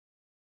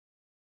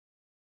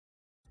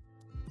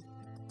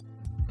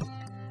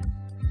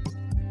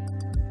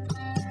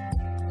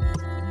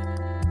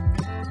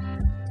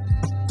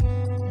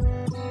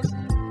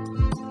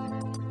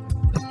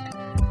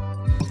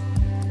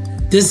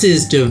This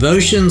is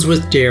Devotions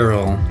with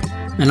Daryl,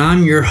 and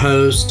I'm your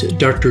host,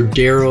 Dr.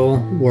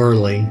 Daryl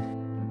Worley.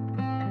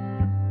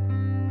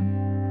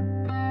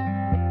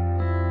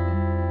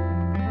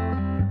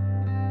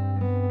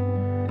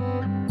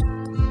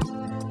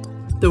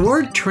 The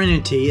word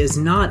Trinity is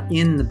not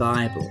in the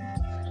Bible,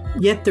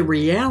 yet the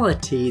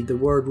reality the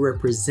word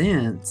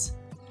represents,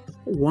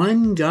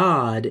 one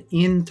God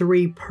in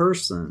three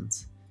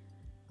persons,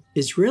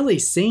 is really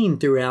seen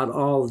throughout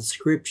all the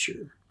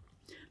Scripture.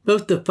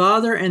 Both the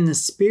Father and the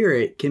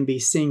Spirit can be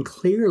seen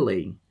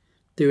clearly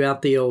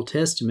throughout the Old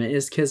Testament,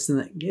 as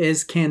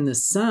can the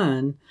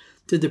Son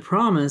through the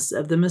promise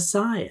of the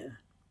Messiah.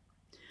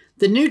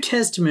 The New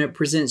Testament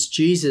presents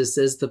Jesus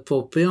as the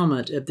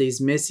fulfillment of these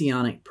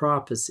messianic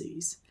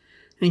prophecies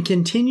and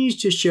continues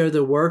to show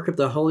the work of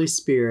the Holy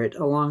Spirit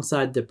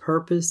alongside the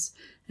purpose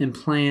and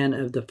plan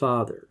of the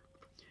Father.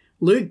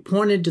 Luke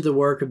pointed to the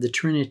work of the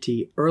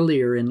Trinity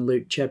earlier in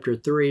Luke chapter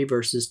 3,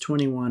 verses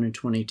 21 and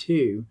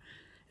 22,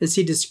 as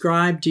he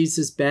described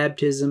Jesus'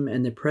 baptism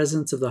and the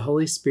presence of the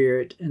Holy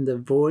Spirit and the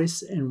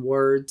voice and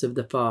words of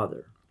the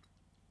Father.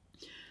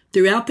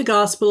 Throughout the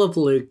Gospel of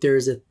Luke, there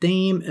is a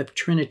theme of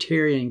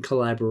Trinitarian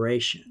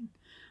collaboration.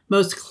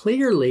 Most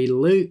clearly,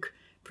 Luke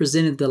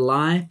presented the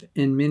life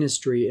and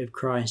ministry of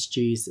Christ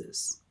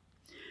Jesus.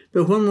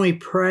 But when we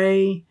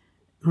pay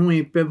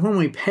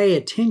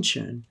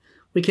attention,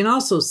 we can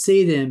also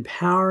see the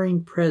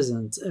empowering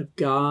presence of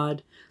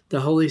God,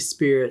 the Holy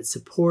Spirit,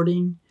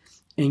 supporting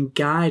and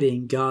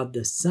guiding God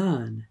the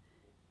Son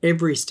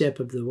every step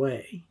of the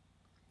way.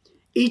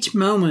 Each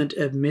moment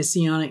of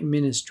messianic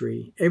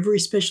ministry, every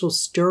special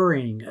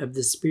stirring of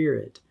the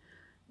Spirit,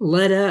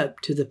 led up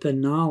to the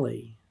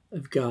finale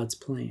of God's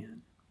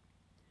plan.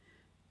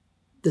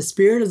 The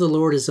Spirit of the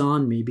Lord is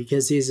on me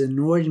because He has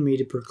anointed me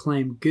to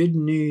proclaim good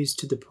news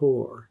to the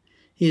poor.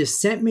 He has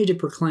sent me to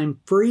proclaim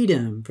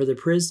freedom for the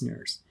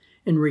prisoners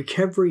and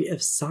recovery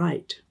of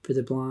sight for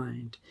the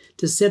blind,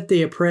 to set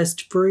the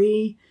oppressed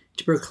free,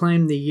 to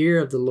proclaim the year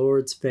of the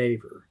Lord's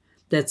favor.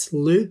 That's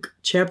Luke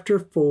chapter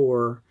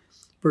 4,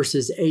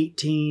 verses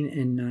 18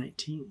 and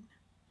 19.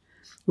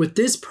 With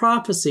this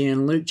prophecy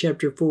in Luke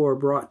chapter 4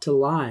 brought to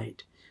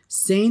light,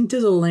 seen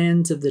through the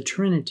lens of the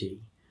Trinity,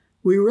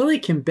 we really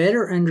can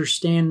better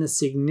understand the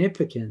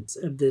significance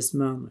of this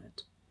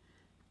moment.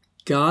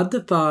 God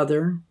the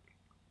Father,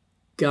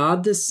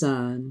 God the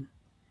Son,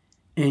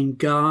 and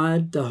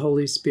God the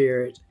Holy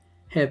Spirit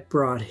have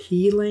brought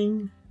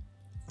healing,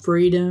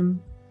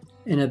 freedom,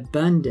 and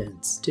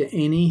abundance to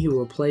any who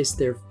will place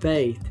their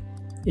faith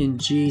in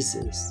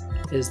Jesus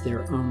as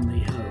their only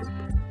hope.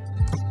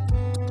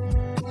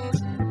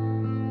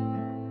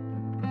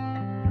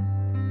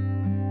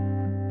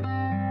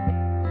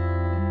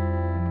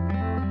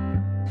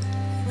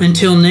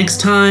 Until next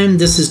time,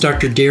 this is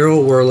Dr.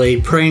 Daryl Worley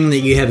praying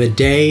that you have a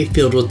day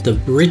filled with the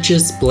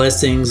richest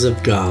blessings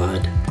of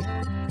God.